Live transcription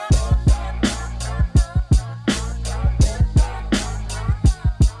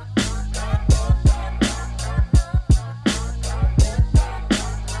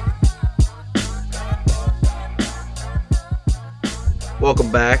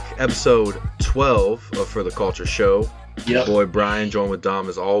Welcome back, episode 12 of For the Culture Show. Yep. Boy Brian, joined with Dom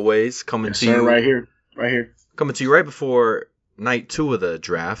as always. Coming to you right here. Coming to you right before night 2 of the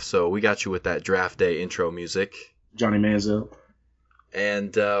draft. So we got you with that draft day intro music. Johnny Manziel.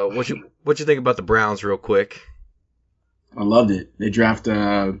 And what you think about the Browns, real quick? I loved it. They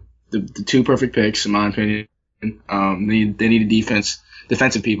drafted the two perfect picks, in my opinion. They need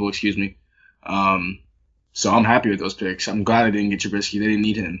defensive people. Excuse me. So I'm happy with those picks. I'm glad they didn't get Trubisky. They didn't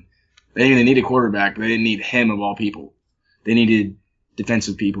need him. They didn't need a quarterback, but they didn't need him of all people. They needed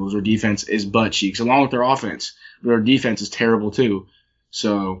defensive people. Their defense is butt cheeks, along with their offense. Their defense is terrible too.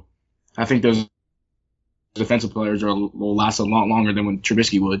 So I think those defensive players will last a lot longer than when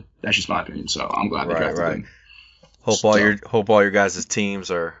Trubisky would. That's just my opinion. So I'm glad they drafted him. Hope all your guys' teams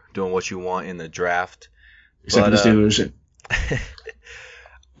are doing what you want in the draft. Except for the Steelers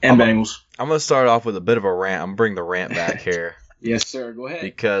and Bengals. I'm going to start off with a bit of a rant. I'm going to bring the rant back here. Yes, sir. Go ahead.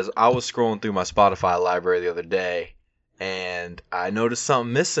 Because I was scrolling through my Spotify library the other day, and I noticed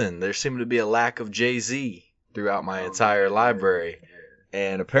something missing. There seemed to be a lack of Jay-Z throughout my entire library.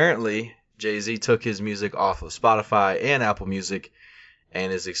 And apparently, Jay-Z took his music off of Spotify and Apple Music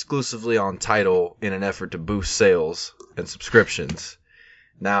and is exclusively on Tidal in an effort to boost sales and subscriptions.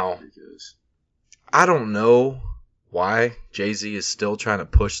 Now, I don't know why Jay-Z is still trying to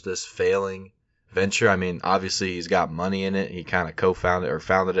push this failing venture. I mean, obviously he's got money in it. He kind of co-founded or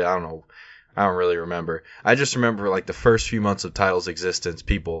founded it. I don't know. I don't really remember. I just remember like the first few months of Tidal's existence,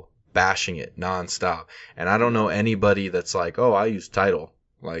 people bashing it nonstop. And I don't know anybody that's like, oh, I use Tidal.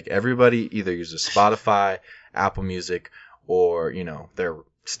 Like everybody either uses Spotify, Apple Music, or, you know, they're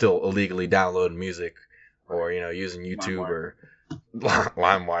still illegally downloading music or, you know, using YouTube or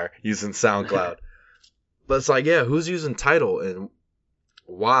LimeWire, using SoundCloud. But it's like, yeah, who's using Tidal and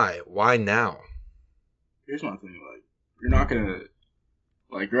why? Why now? Here's my thing. Like, you're not going to,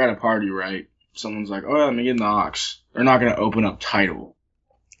 like, you're at a party, right? Someone's like, oh, let me get in the aux. They're not going to open up Tidal,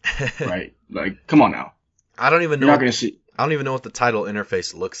 right? Like, come on now. I don't even know. You're not going to see. I don't even know what the Tidal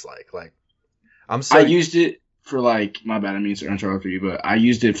interface looks like. Like, I used it for, like, my bad, I mean to interrupt you, but I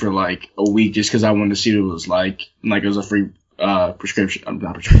used it for, like, a week just because I wanted to see what it was like. And, like, it was a free prescription.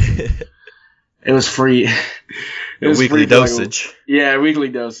 Not prescription. It was free. It was weekly free dosage. Weekly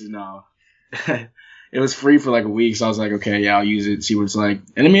dosage. No, it was free for like a week, so I was like, okay, yeah, I'll use it, see what it's like.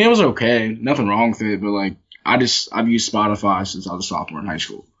 And I mean, it was okay, nothing wrong with it, but like, I've used Spotify since I was a sophomore in high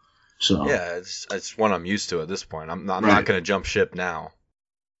school. So yeah, it's what I'm used to at this point. I'm not going to jump ship now.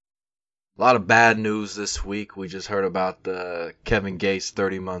 A lot of bad news this week. We just heard about the Kevin Gates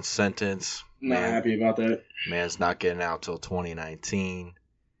 30-month sentence. Not happy about that. Man's not getting out till 2019.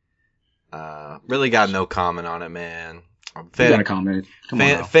 Really got no comment on it, man. I'm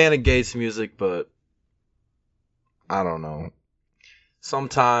fan of Gates music, but I don't know.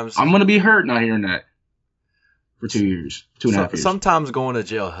 Sometimes I'm gonna be hurt not hearing that for 2 years, 2.5 years. Sometimes going to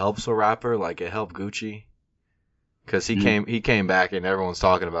jail helps a rapper, like it helped Gucci, because he came back and everyone's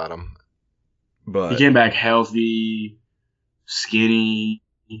talking about him. But he came back healthy, skinny,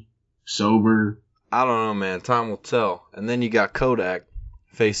 sober. I don't know, man. Time will tell. And then you got Kodak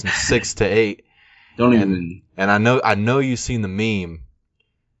facing 6 to 8. And I know you've seen the meme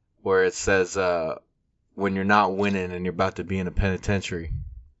where it says when you're not winning and you're about to be in a penitentiary.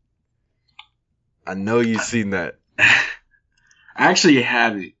 I know you've seen that. I actually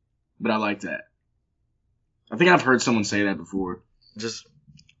haven't, but I like that. I think I've heard someone say that before. Just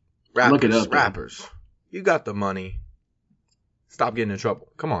rappers, look it up. Rappers, you got the money. Stop getting in trouble.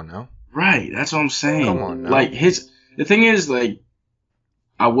 Come on now. Right, that's what I'm saying. Come on now. Like the thing is, like,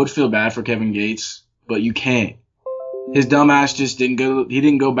 I would feel bad for Kevin Gates, but you can't. His dumbass just didn't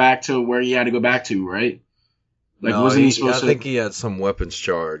go back to where he had to go back to, right? Like, no, wasn't he supposed to? I think he had some weapons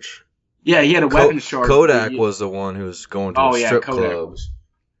charge. Yeah, he had a weapons charge. Kodak was the one who was going to a strip club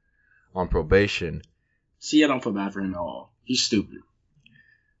on probation. See, I don't feel bad for him at all. He's stupid.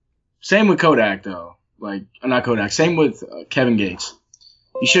 Same with Kodak, though. Like, not Kodak. Same with Kevin Gates.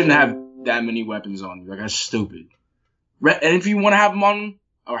 You shouldn't have that many weapons on you. Like, that's stupid. And if you want to have them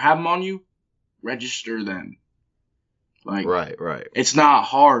on you, register them. Like, right. It's not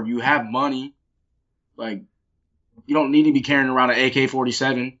hard. You have money. Like, you don't need to be carrying around an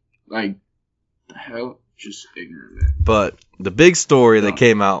AK-47. Like, the hell? Just ignorant, man. But the big story that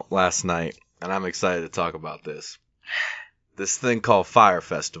came out last night, and I'm excited to talk about this thing called Fyre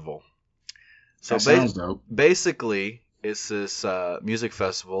Festival. So that sounds dope. Basically, it's this music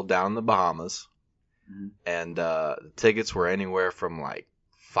festival down in the Bahamas. Mm-hmm. And the tickets were anywhere from like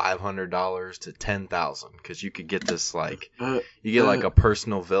 $500 to $10,000 because you could get this like you get like a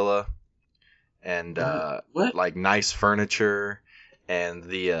personal villa and like nice furniture and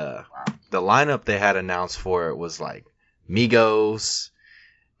the lineup they had announced for it was like Migos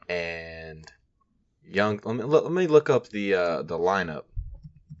and Young. Let me look up the lineup.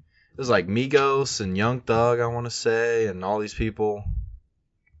 It was like Migos and Young Thug, I want to say, and all these people.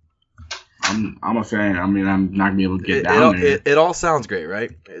 I'm a fan. I mean, I'm not gonna be able to get down there. It all sounds great,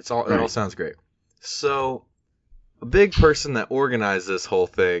 right? It all sounds great. So, a big person that organized this whole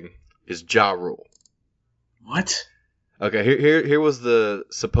thing is Ja Rule. What? Okay, here was the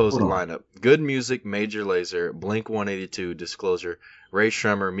supposed lineup: Good Music, Major Lazer, Blink 182, Disclosure, Ray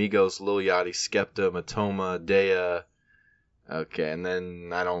Shremmer, Migos, Lil Yachty, Skepta, Matoma, Daya. Okay, and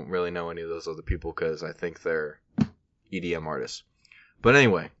then I don't really know any of those other people because I think they're EDM artists. But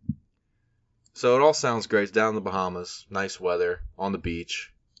anyway. So it all sounds great. It's down in the Bahamas. Nice weather. On the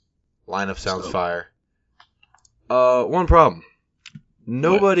beach. Lineup sounds fire. One problem.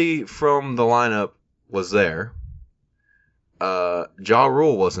 Nobody from the lineup was there. Ja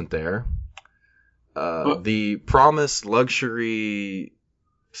Rule wasn't there. The promised luxury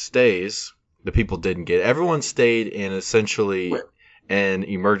stays, the people didn't get. Everyone stayed in essentially an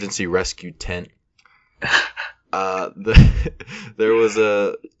emergency rescue tent. There was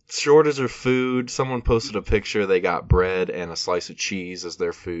a shortage of food. Someone posted a picture. They got bread and a slice of cheese as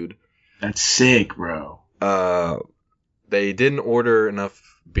their food. That's sick, bro. They didn't order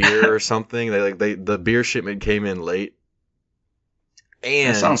enough beer or something. The beer shipment came in late.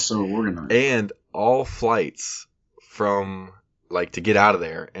 And that sounds so organized. And all flights from to get out of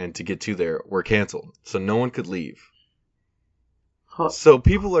there and to get to there were canceled, so no one could leave. Huh. So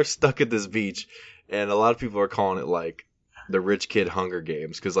people are stuck at this beach, and a lot of people are calling it the rich kid Hunger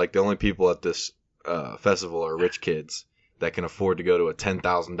Games, because the only people at this festival are rich kids that can afford to go to a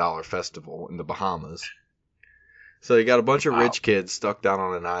 $10,000 festival in the Bahamas. So you got a bunch of rich kids stuck down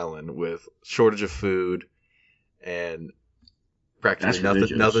on an island with shortage of food and practically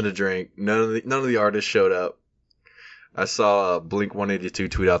nothing to drink. None of the artists showed up. I saw Blink 182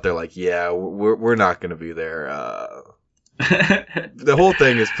 tweet out there yeah, we're not gonna be there. The whole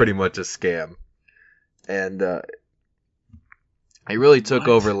thing is pretty much a scam, and he really took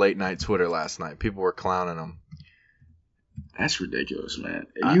over late night Twitter last night. People were clowning him. That's ridiculous, man.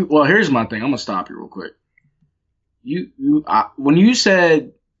 Well, here's my thing. I'm gonna stop you real quick. When you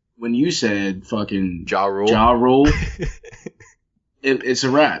said fucking Ja Rule, it's a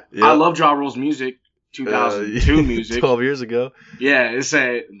wrap. Yep. I love Ja Rule's music. 2002 music. 12 years ago. Yeah, it's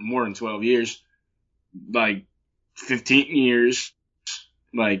more than 12 years. 15 years.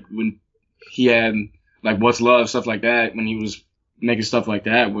 When he had What's Love, stuff like that, when he was making stuff like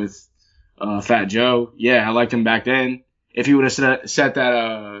that with Fat Joe. Yeah, I liked him back then. If he would have set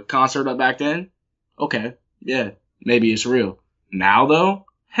that concert up back then, okay, yeah, maybe it's real. Now, though,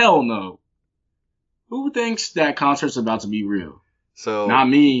 hell no. Who thinks that concert's about to be real? So Not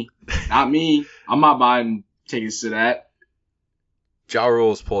me. I'm not buying tickets to that. Ja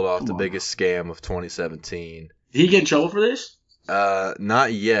Rule's pulled off the biggest scam of 2017. Did he get in trouble for this?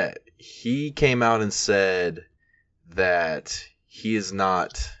 Not yet. He came out and said that he is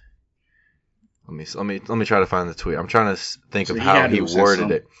not. Let me try to find the tweet. I'm trying to think of how he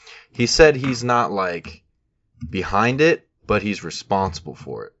worded it. He said he's not behind it, but he's responsible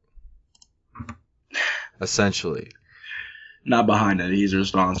for it. Essentially. Not behind it. He's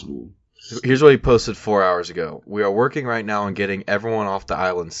responsible. Here's what he posted 4 hours ago. We are working right now on getting everyone off the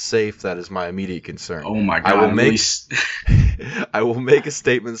island safe. That is my immediate concern. Oh my God. I will make a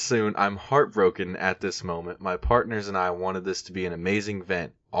statement soon. I'm heartbroken at this moment. My partners and I wanted this to be an amazing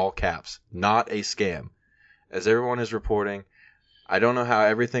event. All caps. Not a scam. As everyone is reporting, I don't know how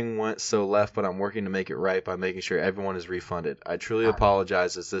everything went so left, but I'm working to make it right by making sure everyone is refunded. I truly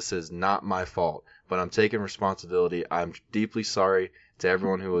apologize as this is not my fault, but I'm taking responsibility. I'm deeply sorry to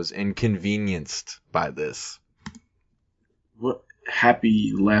everyone who was inconvenienced by this. What?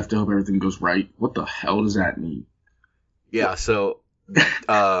 Happy left, I hope everything goes right. What the hell does that mean? Yeah, so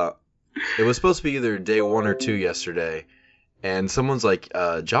it was supposed to be either day 1 or 2 yesterday, and someone's like,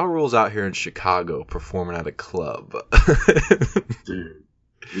 Ja Rule's out here in Chicago performing at a club. Dude,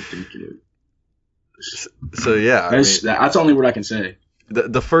 ridiculous. So yeah, that's the only word I can say.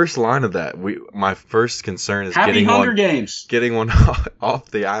 The first line of that, my first concern is getting one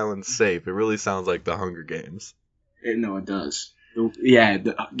off the island safe. It really sounds like the Hunger Games. No, it does. Yeah,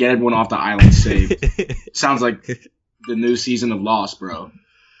 get everyone off the island safe. Sounds like the new season of Lost, bro.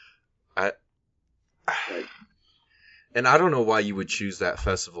 And I don't know why you would choose that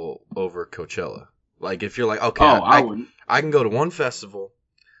festival over Coachella. If you're okay, I wouldn't. I can go to one festival.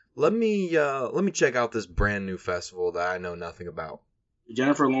 Let me check out this brand new festival that I know nothing about.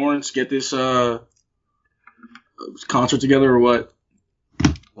 Jennifer Lawrence get this concert together or what?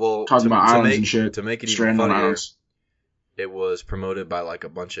 Well, talking about islands and shit. To make it even Stranded on funnier, islands. it was promoted by like a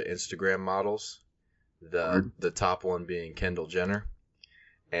bunch of Instagram models. The top one being Kendall Jenner,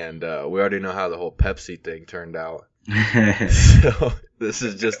 and we already know how the whole Pepsi thing turned out. So this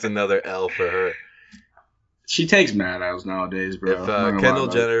is just another L for her. She takes mad L's nowadays, bro. If Kendall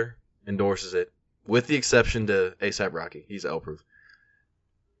Jenner endorses it, with the exception to A$AP Rocky, he's L proof.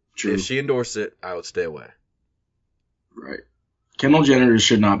 True. If she endorsed it, I would stay away. Right. Kendall Jenner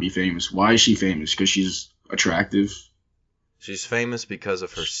should not be famous. Why is she famous? Because she's attractive. She's famous because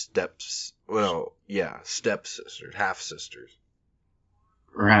of her stepsisters, half sisters.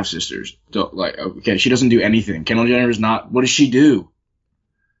 Her half sisters. Okay, she doesn't do anything. Kendall Jenner is not. What does she do?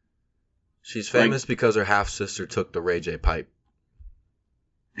 She's famous because her half sister took the Ray J pipe.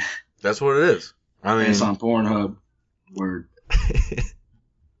 That's what it is. I mean, it's on Pornhub. Word.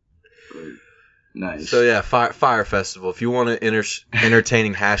 Nice. So yeah, Fyre Festival. If you want an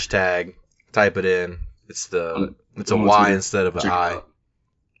entertaining hashtag, type it in. It's a Y instead of an I.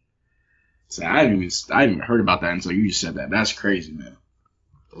 So I haven't even heard about that until you just said that. That's crazy, man.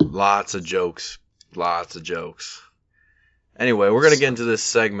 Lots of jokes. Anyway, we're gonna get into this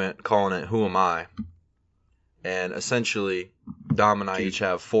segment calling it "Who Am I?" And essentially, Dom and I each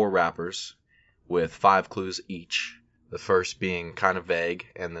have 4 rappers with 5 clues each. The first being kind of vague,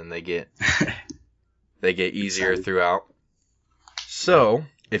 and then they get easier throughout. So,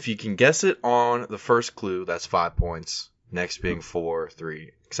 if you can guess it on the first clue, that's 5 points. Next being 4,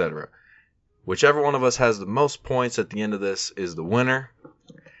 3, etc. Whichever one of us has the most points at the end of this is the winner.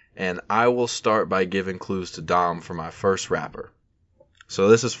 And I will start by giving clues to Dom for my first rapper. So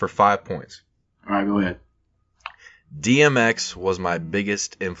this is for 5 points. All right, go ahead. DMX was my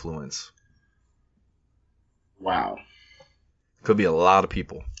biggest influence. Wow. Could be a lot of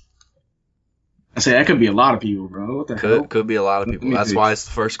people. I say that could be a lot of people, bro. What the hell? Could be a lot of people. That's why it's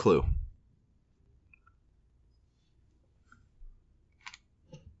the first clue.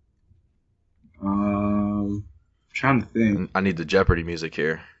 Trying to think. I need the Jeopardy music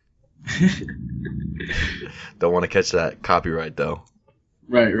here. Don't want to catch that copyright though.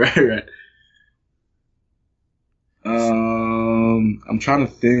 Right. I'm trying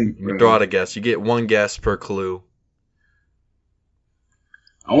to think. Throw out a guess. You get 1 guess per clue.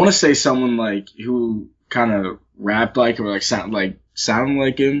 I want to say someone like who kind of rapped like or like sound like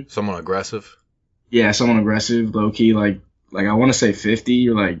him. Someone aggressive. Yeah, someone aggressive, low key. Like I want to say 50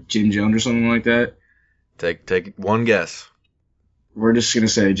 or like Jim Jones or something like that. Take 1 guess. We're just gonna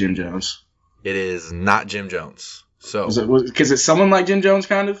say Jim Jones. It is not Jim Jones. So because it's someone like Jim Jones,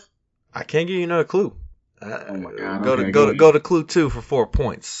 kind of. I can't give you another clue. Oh my god! Go to clue 2 for 4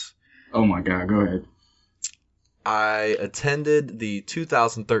 points. Oh my god! Go ahead. I attended the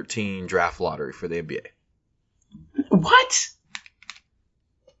 2013 draft lottery for the NBA. What?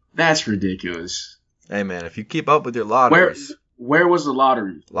 That's ridiculous. Hey man, if you keep up with your lotteries. Where was the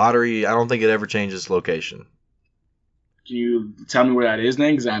lottery? Lottery, I don't think it ever changes location. Can you tell me where that is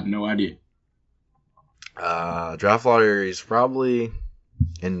then? Because I have no idea. Draft lottery is probably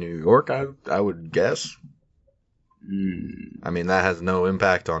in New York, I would guess. I mean, that has no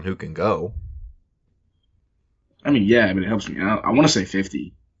impact on who can go. I mean, yeah, but it helps me out. I want to say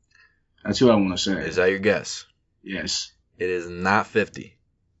 50. That's who I want to say. Is that your guess? Yes. It is not 50.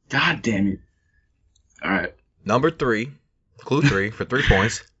 God damn it. All right. Number 3, clue 3 for 3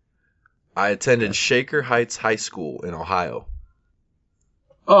 points. I attended Shaker Heights High School in Ohio.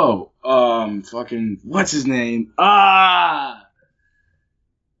 Oh, fucking, what's his name? Oh,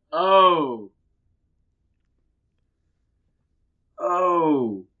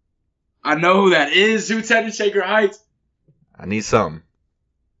 I know who that is. Who attended Shaker Heights? I need something.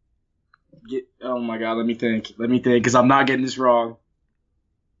 Oh my god, let me think, because I'm not getting this wrong.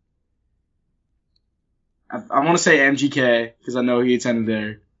 I want to say MGK, because I know he attended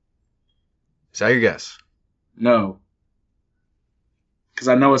there. Is that your guess? No. Because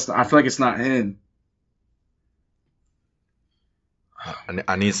I feel like it's not him.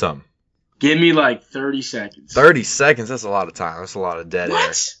 I need something. Give me like 30 seconds. 30 seconds? That's a lot of time. That's a lot of dead air.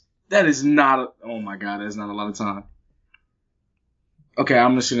 What? That is not oh my god, that is not a lot of time. Okay,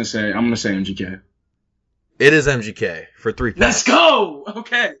 I'm going to say MGK. It is MGK for 3 points. Let's go!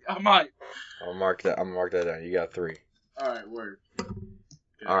 Okay, I might. I'm gonna mark that down. You got 3. Alright, word.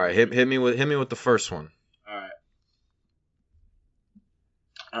 Alright, hit me with the first one.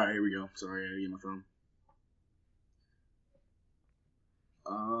 Alright, here we go. Sorry, I gotta get my phone.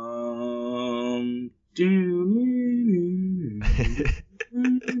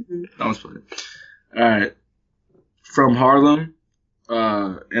 That was funny. Alright. From Harlem,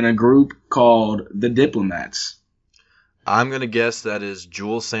 in a group called The Diplomats. I'm going to guess that is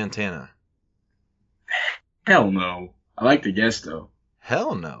Jules Santana. Hell no. I like to guess, though.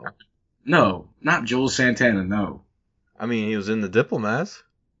 Hell no. No, not Jules Santana, no. I mean, he was in the Diplomats.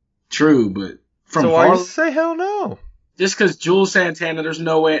 True, but from So why you Harlem? say hell no? Just because Jules Santana, there's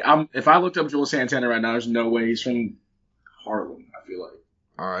no way. If I looked up Jules Santana right now, there's no way he's from Harlem, I feel like.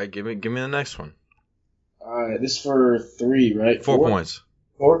 All right, give me the next one. Alright, this is for 3, right? 4 points.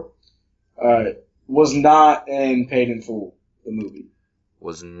 4? Alright. Was not in Paid in Full, the movie.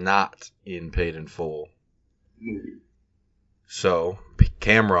 Was not in Paid in Full. Movie. So,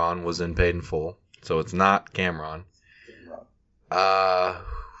 Cameron was in Paid in Full. So it's not Cameron.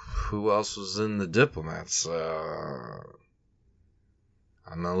 Who else was in the Diplomats? I'm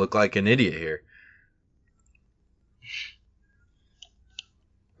gonna look like an idiot here.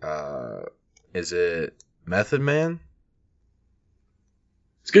 Is it Method Man?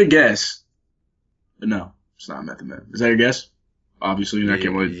 It's a good guess. But no, it's not Method Man. Is that your guess? Obviously, you're not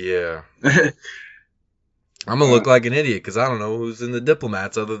getting one. Yeah. I'm gonna look like an idiot because I don't know who's in the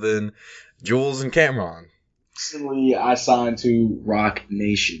Diplomats other than Jules and Cameron. Recently, I signed to Rock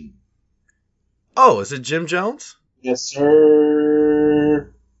Nation. Oh, is it Jim Jones? Yes,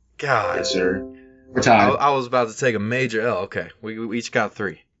 sir. God. Yes, sir. We're tied. I was about to take a major L. Okay, we each got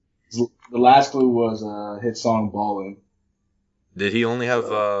 3. The last clue was hit song Ballin'. Did he only have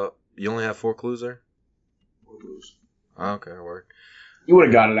you only have 4 clues there? 4 clues. Okay, work. You would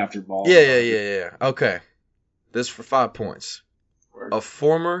have got it after Ballin'. Yeah. Okay. This for 5 points. Word. A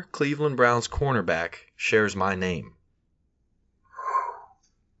former Cleveland Browns cornerback shares my name.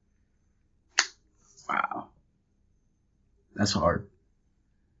 Wow. That's hard.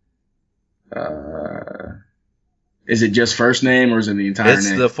 Is it just first name or is it the entire It's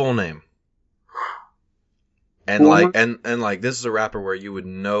name? the full name. And Former? like this is a rapper where you would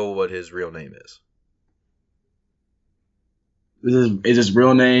know what his real name is. Is his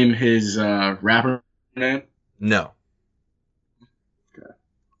real name his rapper name? No. Okay.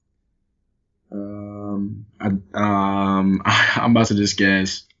 I'm about to just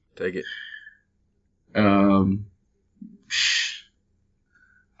guess. Take it. I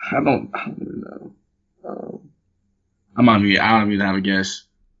don't even know. I don't even have a guess.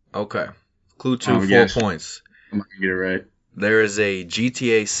 Okay. Clue 2, I'll 4 guess. points. I'm not gonna get it right. There is a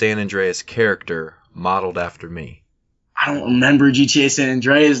GTA San Andreas character modeled after me. I don't remember GTA San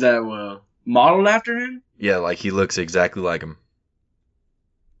Andreas that well. Modeled after him? Yeah, like he looks exactly like him.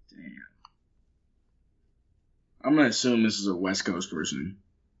 Damn. I'm gonna assume this is a West Coast person.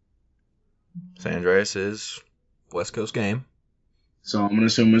 San Andreas is West Coast game. So I'm gonna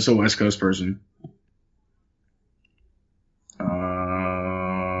assume it's a West Coast person.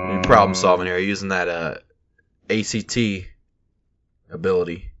 You're problem solving here. You're using that ACT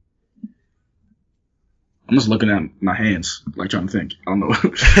ability. I'm just looking at my hands, like trying to think. I don't know.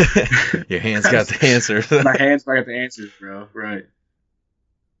 Your hands got the answer. My hands got the answers, bro. Right.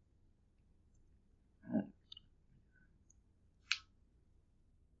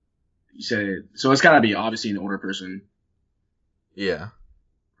 You said so. It's gotta be obviously an older person, Yeah.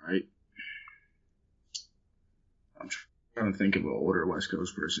 right? I'm trying to think of an older West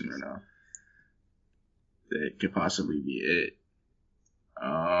Coast person right now that could possibly be it.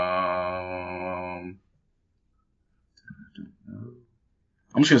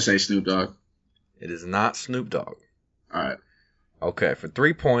 I'm just gonna say Snoop Dogg. It is not Snoop Dogg. All right. Okay, for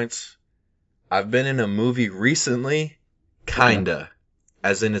 3 points, I've been in a movie recently, kinda.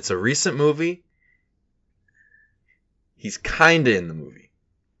 As in, it's a recent movie. He's kinda in the movie.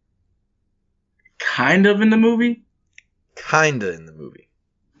 Kind of in the movie. Kinda in the movie.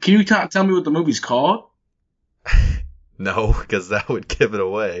 Can you tell me what the movie's called? No, because that would give it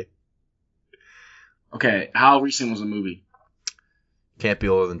away. Okay. How recent was the movie? Can't be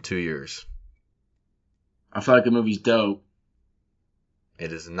older than 2 years. I feel like the movie's dope.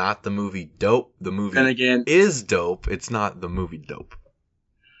 It is not the movie Dope. The movie Then again, is dope. It's not the movie Dope.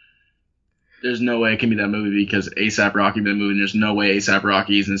 there's no way it can be that movie because A$AP Rocky been moving. There's no way A$AP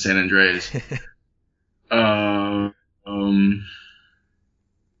Rocky's in San Andreas. Dude, I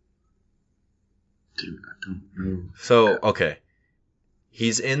don't know. So, okay.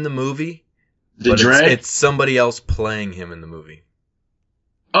 He's in the movie, The but Dre? it's somebody else playing him in the movie.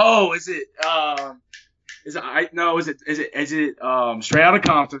 Oh, is it Straight Outta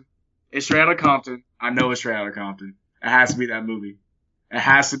Compton? It's Straight Outta Compton. I know it's Straight Outta Compton. It has to be that movie. It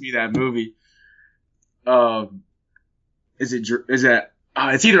has to be that movie. It's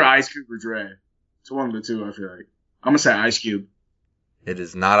either Ice Cube or Dre. It's one of the two, I feel like. I'm gonna say Ice Cube. It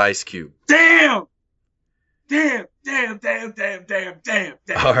is not Ice Cube. Damn! Damn!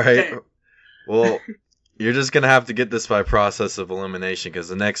 All right. Well, You're just going to have to get this by process of elimination because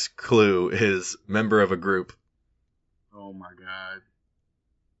the next clue is member of a group. Oh my god.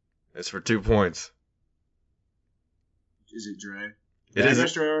 It's for 2 points. Is it Dre? It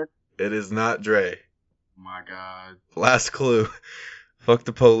is. It is not Dre. Oh my god. Last clue. Fuck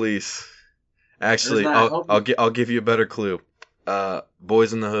the police. Actually, I'll give you a better clue.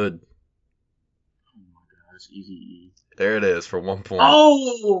 Boys in the Hood. Oh my god, it's easy. There it is for 1 point.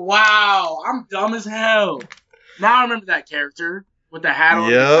 Oh wow, I'm dumb as hell. Now I remember that character with the hat on,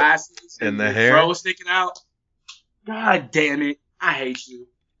 the glasses, and the hair throw sticking out. God damn it! I hate you.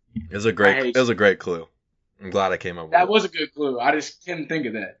 It was a great clue. I'm glad I came up with that. That was a good clue. I just couldn't think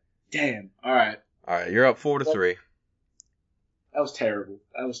of that. Damn. All right. You're up 4-3. That was terrible.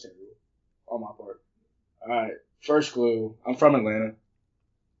 On my part. All right. First clue. I'm from Atlanta.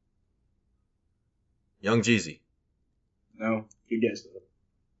 Young Jeezy. No. Good guess, though.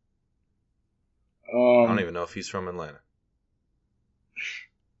 I don't even know if he's from Atlanta.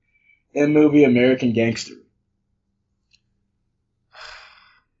 In movie American Gangster.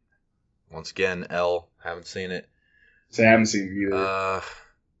 Once again, L. Haven't seen it. So I haven't seen it either.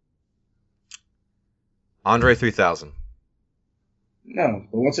 Andre 3000. No,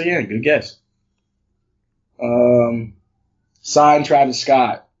 but once again, good guess. Signed Travis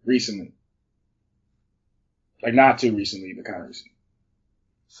Scott recently. Like, not too recently, but kind of recently.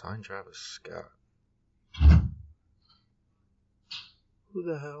 Signed Travis Scott. Who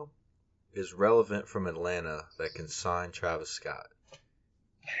the hell is relevant from Atlanta that can sign Travis Scott?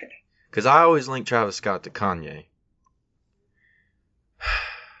 Because I always link Travis Scott to Kanye.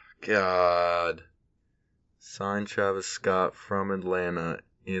 God. Signed Travis Scott from Atlanta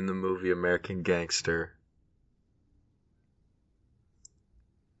in the movie American Gangster.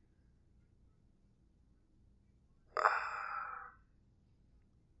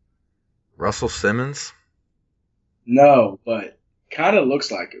 Russell Simmons? No, but kind of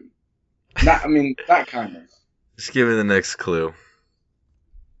looks like him. Not kind of. Just give me the next clue.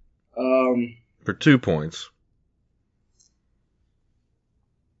 For 2 points.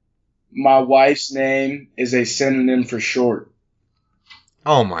 My wife's name is a synonym for short.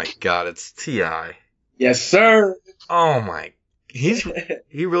 Oh my god, it's T.I. Yes, sir. Oh my, he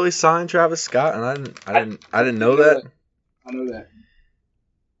really signed Travis Scott, and I didn't know that. I know that.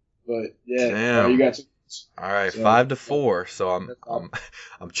 But yeah, damn. You got two. All right, so, 5-4. So I'm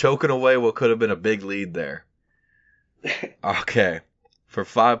choking away what could have been a big lead there. Okay, for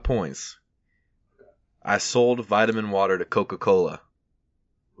 5 points, I sold vitamin water to Coca-Cola.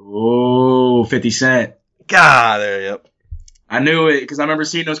 Oh, 50 Cent. God, there, yep. I knew it because I remember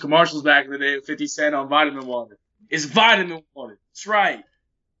seeing those commercials back in the day with 50 Cent on vitamin water. It's vitamin water. That's right.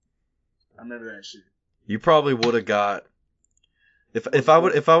 I remember that shit. You probably would have got if I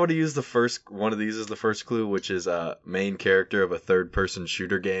would have used the first one of these as the first clue, which is a main character of a third person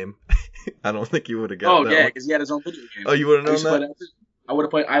shooter game. I don't think you would have got that. Oh yeah, because he had his own video game. Oh, you would have known that?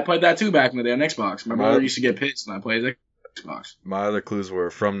 I played that too back in the day on Xbox. My brother used to get pissed when I played Xbox. My other clues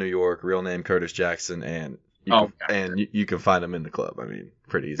were from New York, real name Curtis Jackson, and you can find him in the club. I mean,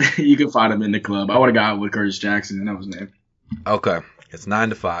 pretty easy. You can find him in the club. I would have got with Curtis Jackson, and that was his name. Okay, it's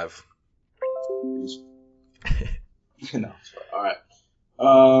 9-5. No, all right.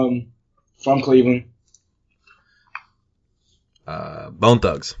 From Cleveland. Bone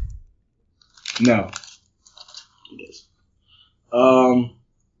Thugs. No.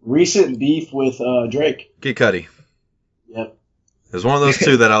 Recent beef with Drake. Kid Cudi. Yep. It was one of those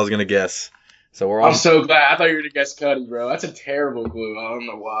two that I was gonna guess. So we're all. I'm so glad. I thought you were gonna guess Cudi, bro. That's a terrible clue. I don't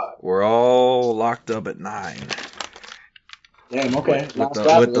know why. We're all locked up at 9. Damn. Okay.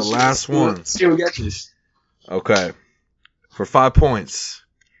 With the last one. Let's see who gets this. Okay. For 5 points,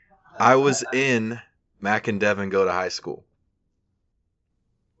 I was in Mac and Devin Go to High School.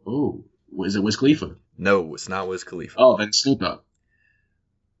 Ooh. Is it Wiz Khalifa? No, it's not Wiz Khalifa. Oh, then Snoop Dogg.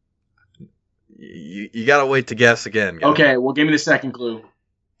 You gotta wait to guess again. Guys. Okay, well, give me the second clue.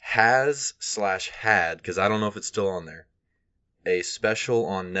 Had, because I don't know if it's still on there, a special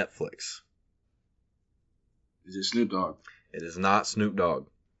on Netflix. Is it Snoop Dogg? It is not Snoop Dogg.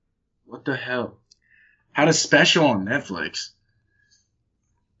 What the hell? Had a special on Netflix.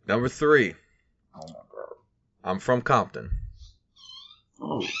 Number 3. Oh my god. I'm from Compton.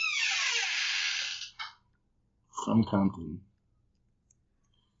 Oh. From Compton.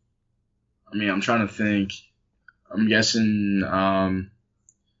 I mean, I'm trying to think. I'm guessing, I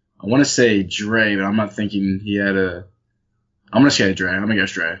want to say Dre, but I'm not thinking he had a... I'm going to say Dre. I'm going to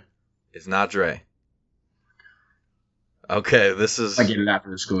guess Dre. It's not Dre. Okay, this is... I get it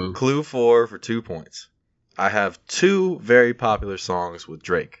after this clue. Clue 4 for 2 points. I have 2 very popular songs with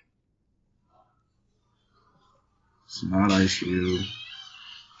Drake. It's not Ice Cube.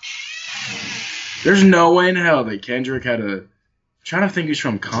 There's no way in hell that Kendrick had a. I'm trying to think who's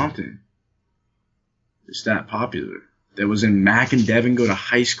from Compton. It's that popular. That was in Mac and Devin Go to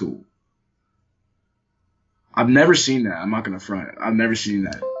High School. I've never seen that. I'm not gonna front. I've never seen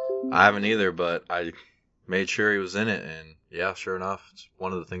that. I haven't either, but I made sure he was in it, and yeah, sure enough, it's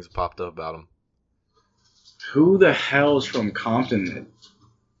one of the things that popped up about him. Who the hell is from Compton?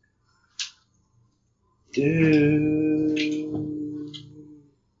 Dude,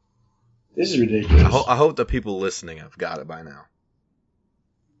 this is ridiculous. I hope the people listening have got it by now.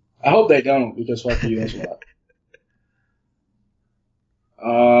 I hope they don't, because fuck you, that's why.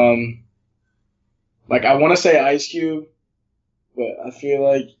 Like I want to say Ice Cube, but I feel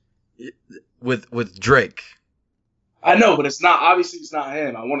like with Drake. I know, but it's not. Obviously, it's not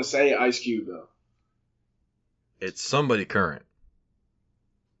him. I want to say Ice Cube though. It's somebody current.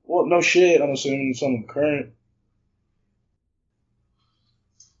 Well, no shit. I'm assuming someone current.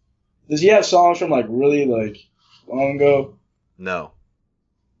 Does he have songs from like really like long ago? No.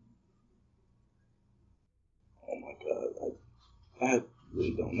 Oh my god, I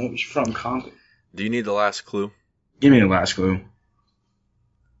really don't know. He's from Compton. Do you need the last clue? Give me the last clue.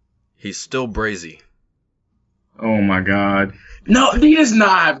 He's still brazy. Oh my god. No, he does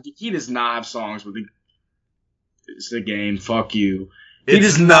not have. He does not have songs with the. It's the game. Fuck you.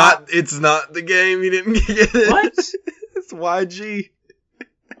 It's not the game. You didn't get it. What? It's YG.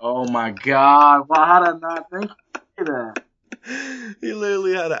 Oh my god. Why how did I not think of that? He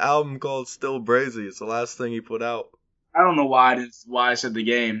literally had an album called Still Brazy. It's the last thing he put out. I don't know why I said the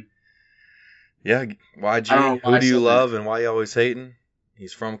game. Yeah, YG. Who do you love and why you always hating?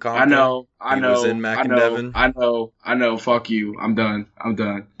 He's from Compton. I know. He was in Mac and Devin. I know. Fuck you. I'm done.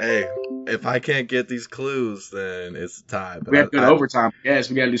 Hey, if I can't get these clues, then it's a tie. But we have to go to overtime. Yes,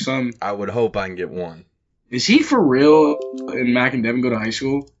 we got to do something. I would hope I can get one. Is he for real in Mac and Devin Go to High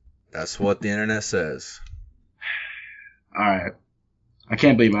School? That's what the internet says. All right. I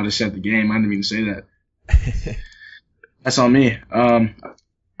can't believe I just said the game. I didn't even say that. That's on me. All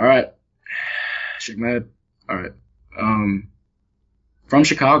right. Shake my head. All right. From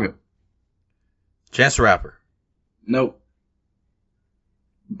Chicago. Chance the Rapper. Nope.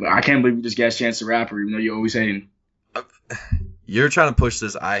 But I can't believe you just guessed Chance the Rapper, even though you're always hating. You're trying to push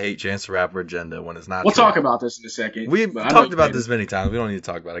this I hate Chance the Rapper agenda when it's not We'll true. talk about this in a second. We've talked about this many times. We don't need to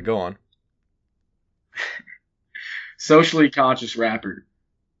talk about it. Go on. Socially conscious rapper.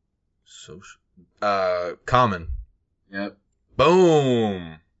 Common. Yep.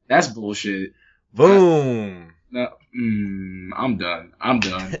 Boom. That's bullshit. Boom. No, I'm done.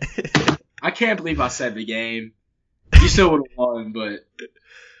 I can't believe I said the game. You still would have won, but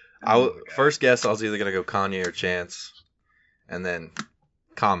first guess I was either gonna go Kanye or Chance, and then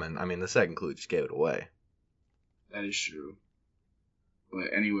Common. I mean, the second clue just gave it away. That is true.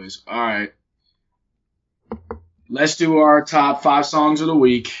 But anyways, all right. Let's do our top 5 songs of the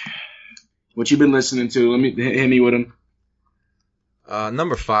week. What you been listening to? Let me hit me with them.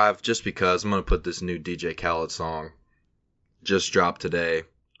 Number 5, just because I'm gonna put this new DJ Khaled song. Just dropped today.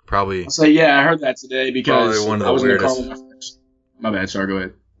 Probably. So yeah, I heard that today because one of the I was weirdest. in the car with my friends. My bad. Sorry. Go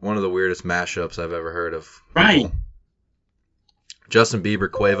ahead. One of the weirdest mashups I've ever heard of. Right. People. Justin Bieber,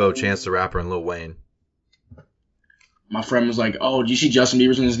 Quavo, Chance the Rapper, and Lil Wayne. My friend was like, "Oh, did you see Justin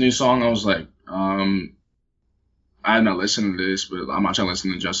Bieber's in his new song?" I was like, I'm not listening to this, but I'm not trying to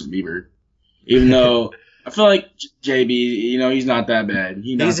listen to Justin Bieber, even though I feel like JB, he's not that bad.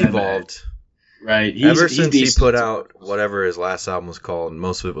 He's evolved. Right. Ever since he put out whatever his last album was called,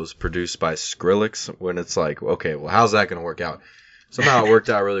 most of it was produced by Skrillex, when it's like, okay, well, how's that going to work out? Somehow it worked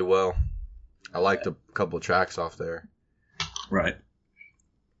out really well. I liked a couple of tracks off there. Right.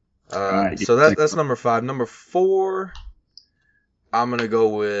 So that's number 5. Number 4, I'm going to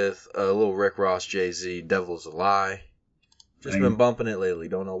go with a little Rick Ross, Jay-Z, Devil's a Lie. Just been bumping it lately.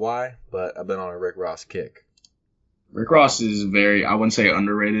 Don't know why, but I've been on a Rick Ross kick. Rick Ross is I wouldn't say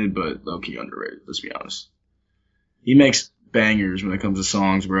underrated, but low-key underrated, let's be honest. He makes bangers when it comes to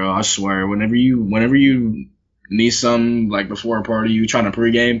songs, bro. I swear, whenever you need some, like before a party, you trying to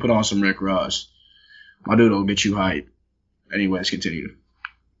pregame, put on some Rick Ross. My dude will get you hype. Anyways, continue.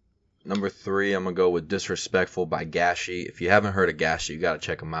 Number 3, I'm going to go with Disrespectful by Gashi. If you haven't heard of Gashi, you got to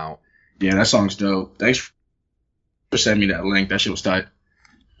check him out. Yeah, that song's dope. Thanks for sending me that link. That shit was tight.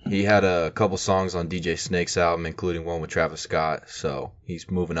 He had a couple songs on DJ Snake's album, including one with Travis Scott, so he's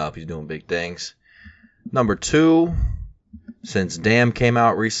moving up. He's doing big things. Number 2, since Damn came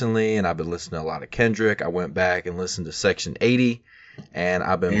out recently, and I've been listening to a lot of Kendrick, I went back and listened to Section 80, and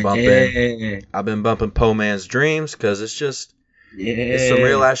I've been bumping Po Man's Dreams, because it's just, it's some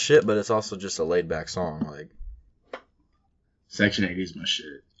real ass shit, but it's also just a laid back song. Like, Section 80 is my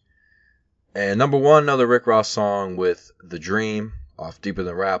shit. And number one, another Rick Ross song with The Dream off Deeper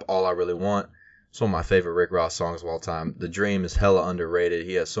Than Rap, All I Really Want. It's one of my favorite Rick Ross songs of all time. The Dream is hella underrated.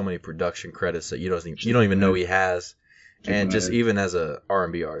 He has so many production credits that you don't even know he has. And just even as a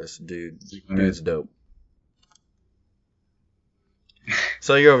R&B artist, dude's dope.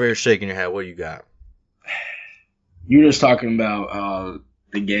 So you're over here shaking your head. What do you got? You're just talking about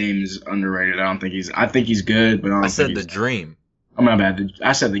The Game is underrated. I think he's good, but I said The Dream. I'm not bad.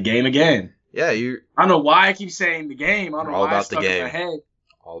 I said The Game again. Yeah, I don't know why I keep saying The Game. I don't know why it's stuck in my head.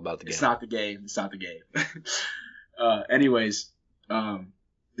 All about the game. It's not the game. It's not the game. Anyways,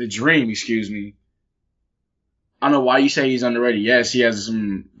 The Dream, excuse me. I don't know why you say he's underrated. Yes, he has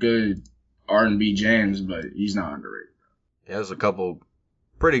some good R&B jams, but he's not underrated. He has a couple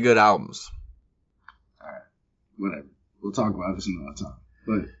pretty good albums. All right. Whatever. We'll talk about this another time.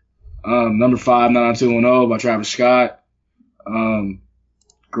 But number 5, 90210 by Travis Scott.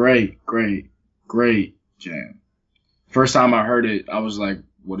 Great jam. First time I heard it, I was like,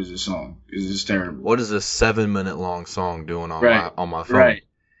 what is this song? Is this terrible? What is this 7-minute long song doing on my phone? Right.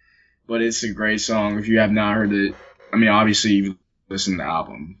 But it's a great song. If you have not heard it, I mean, obviously you've listened to the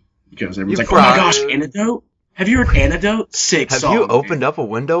album because everyone's like, oh my gosh, Antidote? Have you heard Antidote? Sick song. Have you opened up a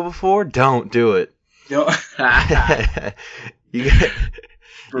window before? Don't do it. No. You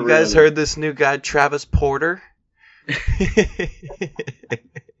guys heard this new guy, Travis Porter?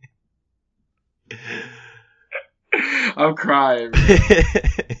 I'm crying.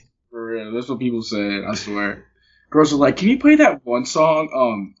 For real. That's what people said, I swear. Girls are like, can you play that one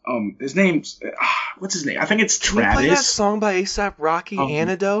song? His name's, what's his name? I think it's Travis. Can you play that song by A$AP Rocky,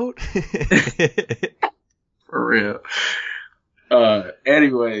 Antidote? For real.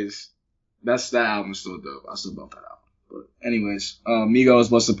 Anyways, that album's still dope. I still bump that album. But anyways, Migos,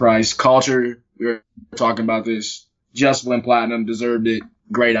 What's the Price? Culture, we were talking about this. Just went platinum, deserved it.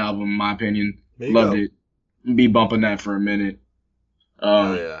 Great album, in my opinion. Loved it. Be bumping that for a minute.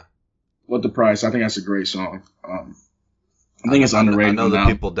 Oh yeah. What the Price? I think that's a great song. I think it's underrated. I know the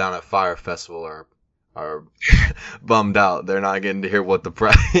people down at Fyre Festival are bummed out. They're not getting to hear What the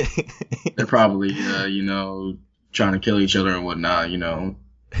Price. They're probably trying to kill each other and whatnot.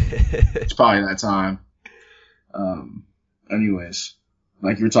 It's probably that time. Anyways,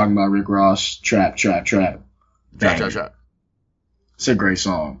 like you were talking about Rick Ross, Trap. Trap. It's a great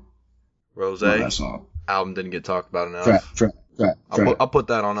song. Rose. Love that song. Album didn't get talked about enough. Trap. I'll put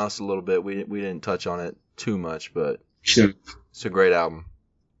that on us a little bit. We didn't touch on it too much, but it's a great album.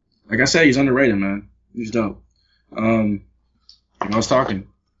 Like I said, he's underrated, man. He's dope. I was talking.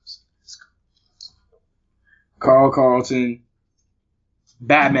 Carl Carlton,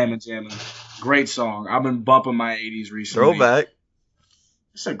 Batman Pajama. Great song. I've been bumping my 80s recently. Throwback.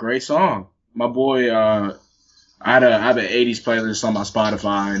 It's a great song. My boy, I have an 80s playlist on my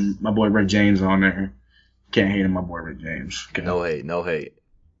Spotify, and my boy Rick James on there. Can't hate on my boy Rick James. Okay? No hate.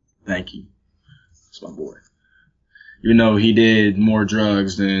 Thank you. That's my boy. You know, he did more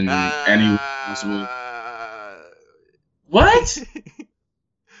drugs than anyone else would. What?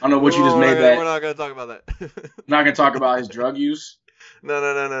 I don't know what you just made that. We're not going to talk about that. Not going to talk about his drug use? No.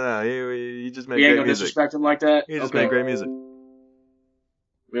 He just made great music. We ain't going to disrespect him like that? He just made great music.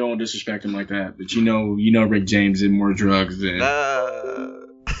 We don't disrespect him like that. But you know Rick James did more drugs than...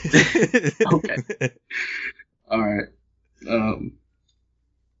 Okay. All right.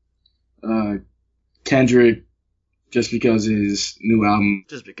 Kendrick, just because his new album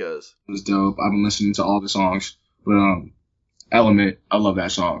was dope. I've been listening to all the songs. But Element, I love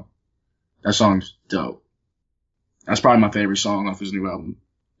that song. That song's dope. That's probably my favorite song off his new album.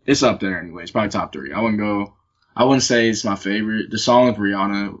 It's up there anyway. It's probably top 3. I wouldn't say it's my favorite. The song with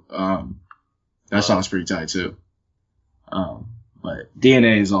Rihanna, that song's pretty tight too. But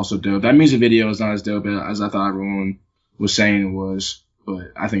DNA is also dope. That music video is not as dope as I thought everyone was saying it was,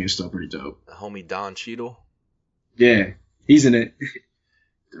 but I think it's still pretty dope. The homie Don Cheadle? Yeah, he's in it.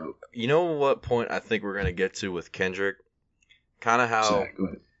 Dope. You know what point I think we're gonna get to with Kendrick? Kind of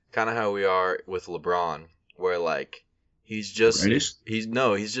how we are with LeBron, where like he's just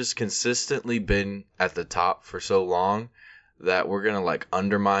consistently been at the top for so long that we're gonna like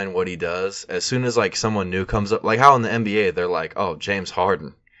undermine what he does as soon as like someone new comes up. Like how in the NBA they're like, oh, James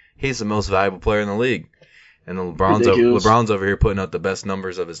Harden, he's the most valuable player in the league, and then LeBron's over here putting up the best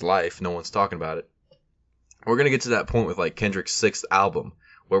numbers of his life. No one's talking about it. We're gonna get to that point with like Kendrick's 6th album,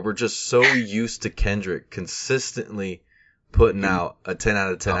 where we're just so used to Kendrick consistently putting out a 10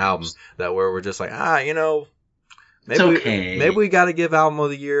 out of 10 album that where we're just like, maybe we got to give album of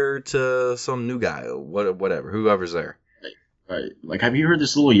the year to some new guy, whatever, whoever's there. Right. Like, have you heard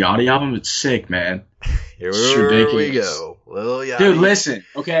this little Yachty album? It's sick, man. Here we go. Lil Yachty. Dude, listen,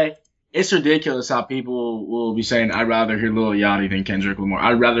 okay? It's ridiculous how people will be saying, I'd rather hear Lil Yachty than Kendrick Lamar.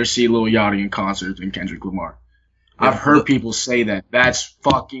 I'd rather see Lil Yachty in concert than Kendrick Lamar. I've heard people say that. That's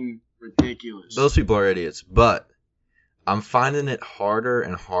fucking ridiculous. Those people are idiots. But I'm finding it harder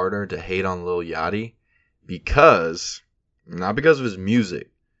and harder to hate on Lil Yachty because, not because of his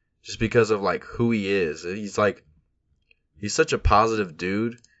music, just because of like who he is. He's such a positive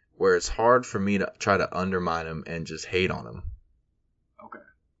dude where it's hard for me to try to undermine him and just hate on him. Okay.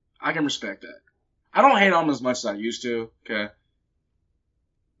 I can respect that. I don't hate on him as much as I used to, okay?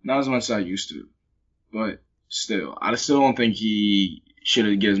 Not as much as I used to. But still, I still don't think he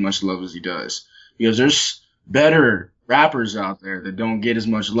should get as much love as he does. Because there's better rappers out there that don't get as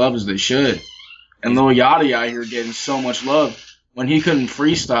much love as they should. And Lil Yachty out here getting so much love when he couldn't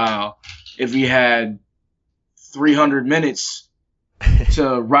freestyle if he had 300 minutes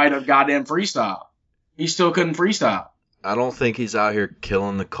to write a goddamn freestyle. He still couldn't freestyle. I don't think he's out here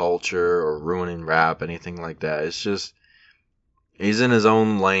killing the culture or ruining rap, anything like that. It's just, he's in his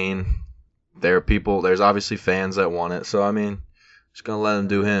own lane. There's obviously fans that want it. So, I mean, just going to let him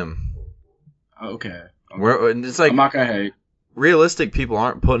do him. Okay. It's like, I'm not going to hate. Realistic people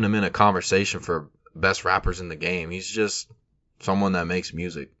aren't putting him in a conversation for best rappers in the game. He's just someone that makes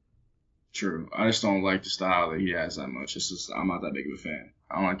music. True. I just don't like the style that he has that much. It's just, I'm not that big of a fan.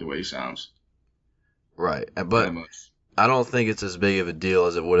 I don't like the way he sounds. Right. But I don't think it's as big of a deal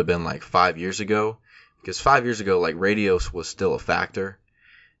as it would have been like 5 years ago. Because 5 years ago, like, radio was still a factor.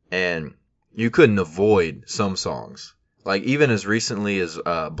 And you couldn't avoid some songs. Like, even as recently as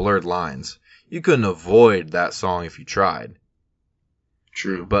Blurred Lines. You couldn't avoid that song if you tried.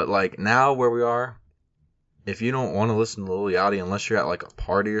 True. But, like, now where we are, if you don't want to listen to Lil Yachty unless you're at, like, a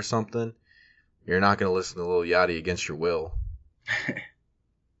party or something, you're not going to listen to Lil Yachty against your will.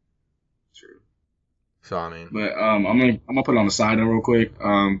 True. So, I mean. But I'm gonna put it on the side note real quick.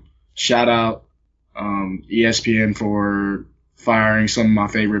 Shout out ESPN for firing some of my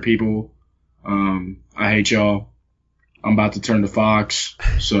favorite people. I hate y'all. I'm about to turn to Fox.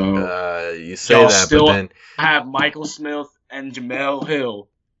 So you say that, but then I have Michael Smith and Jamel Hill.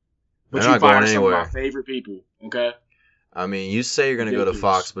 But they're you not going fired some of anywhere. my favorite people, okay? I mean, you say you're going to go to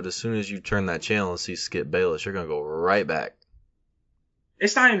Ridiculous. Fox, but as soon as you turn that channel and see Skip Bayless, you're going to go right back.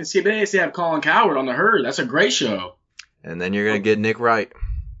 It's not even Skip Bayless. They have Colin Cowherd on The Herd. That's a great show. And then you're going to get Nick Wright.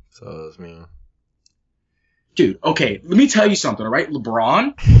 So, I mean. Dude, okay, let me tell you something, all right?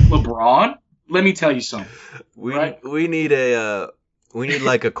 LeBron, let me tell you something. We need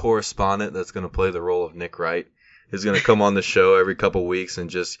like a correspondent that's going to play the role of Nick Wright. He's going to come on the show every couple weeks and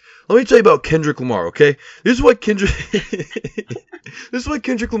just, let me tell you about Kendrick Lamar, okay? This is why Kendrick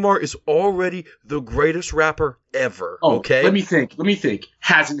Lamar is already the greatest rapper ever, okay? Let me think.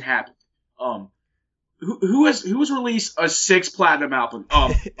 Hasn't happened. Who has released a 6 platinum album?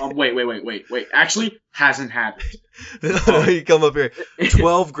 Wait. Actually, hasn't happened. You come up here.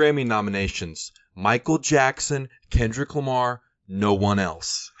 12 Grammy nominations. Michael Jackson, Kendrick Lamar, no one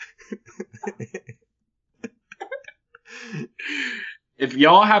else. If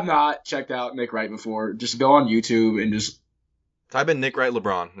y'all have not checked out Nick Wright before, just go on YouTube and just type in Nick Wright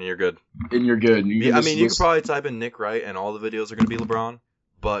LeBron, and you're good. You could probably type in Nick Wright, and all the videos are going to be LeBron.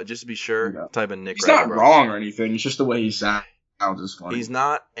 But just to be sure, type in Nick Wright. He's not wrong or anything. It's just the way he sounds is funny. He's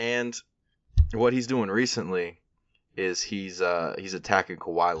not, and what he's doing recently is he's attacking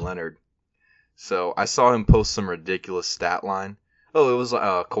Kawhi Leonard. So I saw him post some ridiculous stat line. Oh, it was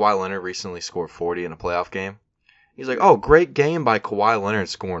Kawhi Leonard recently scored 40 in a playoff game. He's like, oh, great game by Kawhi Leonard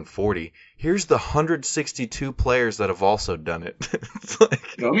scoring 40. Here's the 162 players that have also done it. It's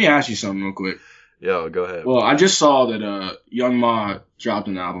like, let me ask you something real quick. Yo, go ahead. Well, I just saw that Young Ma dropped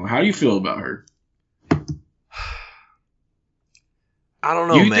an album. How do you feel about her? I don't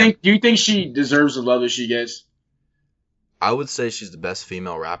know, man. Do you think she deserves the love that she gets? I would say she's the best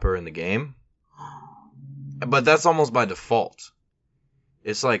female rapper in the game. But that's almost by default.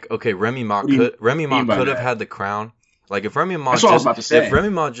 It's like, okay, Remy Ma could have had the crown. Like if Remy Ma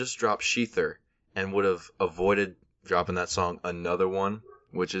just dropped Sheether and would have avoided dropping that song Another One,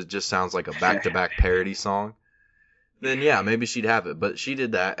 which just sounds like a back-to-back parody song, then yeah, maybe she'd have it. But she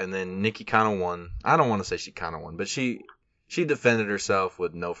did that, and then Nicki kind of won. I don't want to say she kind of won, but she defended herself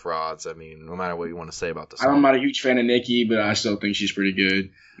with no frauds. I mean, no matter what you want to say about the song. I'm not a huge fan of Nicki, but I still think she's pretty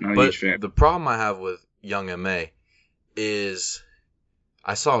good. Not a huge fan. The problem I have with Young M.A. is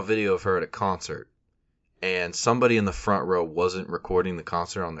I saw a video of her at a concert, and somebody in the front row wasn't recording the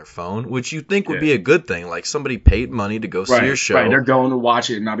concert on their phone, which you'd think would be a good thing. Like, somebody paid money to go see your show. Right, they're going to watch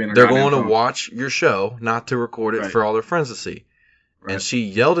it and not be on their phone. They're going to watch your show, not to record it for all their friends to see. Right. And she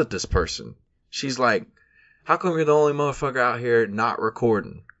yelled at this person. She's like, How come you're the only motherfucker out here not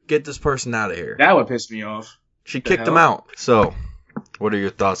recording? Get this person out of here. That would piss me off. She kicked him out. So, what are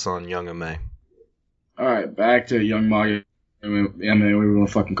your thoughts on Young M.A.? All right, back to Young Maya. I mean, whatever we want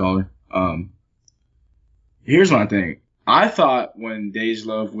to fucking call her. Here's my thing. I thought when Dej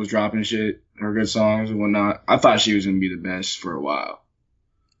Love was dropping shit, her good songs and whatnot, I thought she was gonna be the best for a while,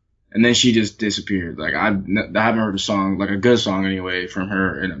 and then she just disappeared. Like I haven't heard a song, like a good song anyway, from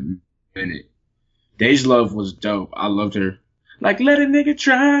her in a minute. Dej Love was dope. I loved her. Like let a nigga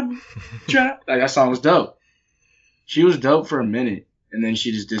try, like that song was dope. She was dope for a minute, and then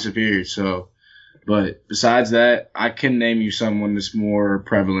she just disappeared. So, but besides that, I can name you someone that's more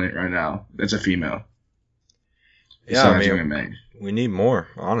prevalent right now. That's a female. Yeah, I mean, we need more,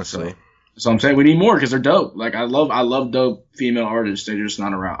 honestly. So I'm saying we need more because they're dope. Like I love dope female artists. They're just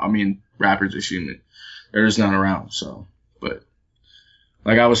not around. I mean, rappers, excuse me. They're just not around. So, but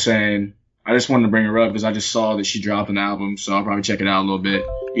like I was saying, I just wanted to bring her up because I just saw that she dropped an album. So I'll probably check it out a little bit,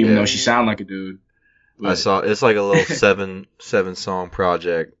 even though she sound like a dude. But, I saw it's like a little seven song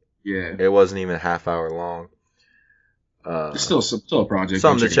project. Yeah, it wasn't even a half hour long. It's still a project.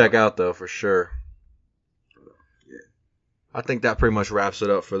 Something to check out though, for sure. I think that pretty much wraps it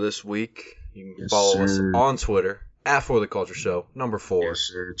up for this week. You can follow us on Twitter at For the Culture Show, number 4. Yes,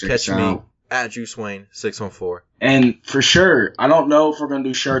 sir. Catch me at JuiceWayne614. And for sure, I don't know if we're gonna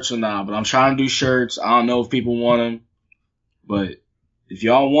do shirts or not, but I'm trying to do shirts. I don't know if people want them, but if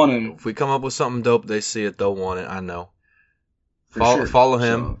y'all want them, if we come up with something dope, they see it, they'll want it. I know. Follow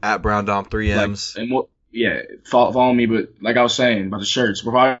him at BrownDom3Ms. Like, follow me. But like I was saying about the shirts,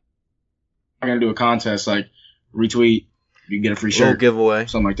 we're probably gonna do a contest, like retweet. You can get a free shirt. Little giveaway.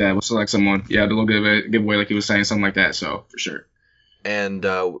 Something like that. We'll select someone. Yeah, the little giveaway like he was saying, something like that. So, for sure. And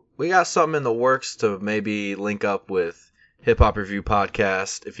we got something in the works to maybe link up with Hip Hop Review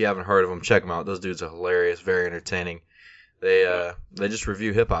Podcast. If you haven't heard of them, check them out. Those dudes are hilarious, very entertaining. They just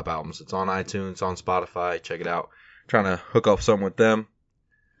review hip-hop albums. It's on iTunes, on Spotify. Check it out. Trying to hook up something with them.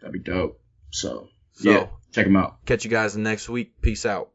 That'd be dope. So yeah, check them out. Catch you guys next week. Peace out.